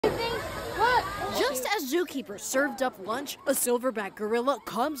zookeepers served up lunch, a silverback gorilla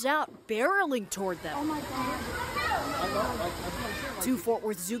comes out barreling toward them. Oh my God. Two Fort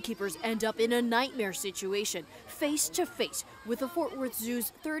Worth zookeepers end up in a nightmare situation, face to face with the Fort Worth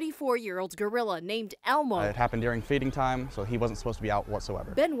Zoo's 34-year-old gorilla named Elmo. It happened during feeding time, so he wasn't supposed to be out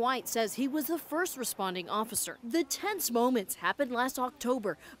whatsoever. Ben White says he was the first responding officer. The tense moments happened last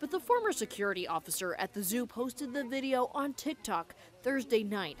October, but the former security officer at the zoo posted the video on TikTok Thursday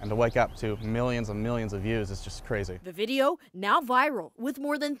night. And to wake up to millions and millions of views is just crazy. The video, now viral, with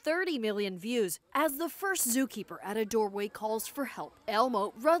more than 30 million views, as the first zookeeper at a doorway calls for help.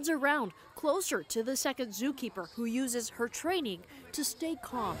 Elmo runs around closer to the second zookeeper, who uses her training to stay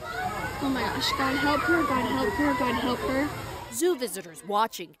calm. Oh my gosh, God help her, God help her, God help her. Zoo visitors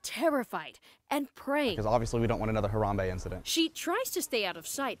watching, terrified, and praying. Because obviously we don't want another Harambe incident. She tries to stay out of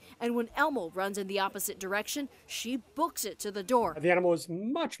sight, and when Elmo runs in the opposite direction, she books it to the door. The animal is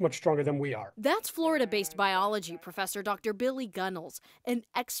much, much stronger than we are. That's Florida-based biology professor Dr. Billy Gunnels, an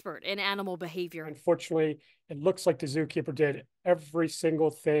expert in animal behavior. Unfortunately, it looks like the zookeeper did every single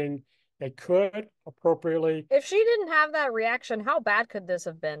thing they could appropriately. If she didn't have that reaction, how bad could this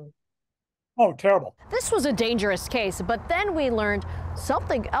have been? Oh, terrible. This was a dangerous case, but then we learned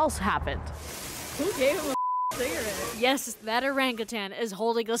something else happened. Who gave him a cigarette? Yes, that orangutan is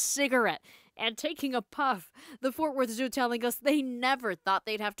holding a cigarette and taking a puff. The Fort Worth Zoo telling us they never thought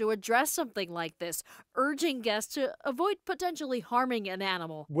they'd have to address something like this, urging guests to avoid potentially harming an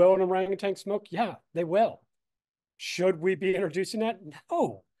animal. Will an orangutan smoke? Yeah, they will. Should we be introducing that?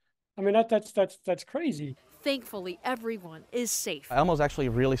 No. I mean, that's crazy. Thankfully, everyone is safe. Elmo's actually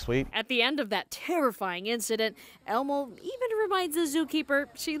really sweet. At the end of that terrifying incident, Elmo even reminds the zookeeper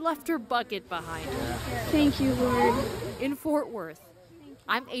she left her bucket behind her. Thank you, Lord. In Fort Worth,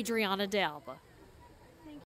 I'm Adriana De Alba.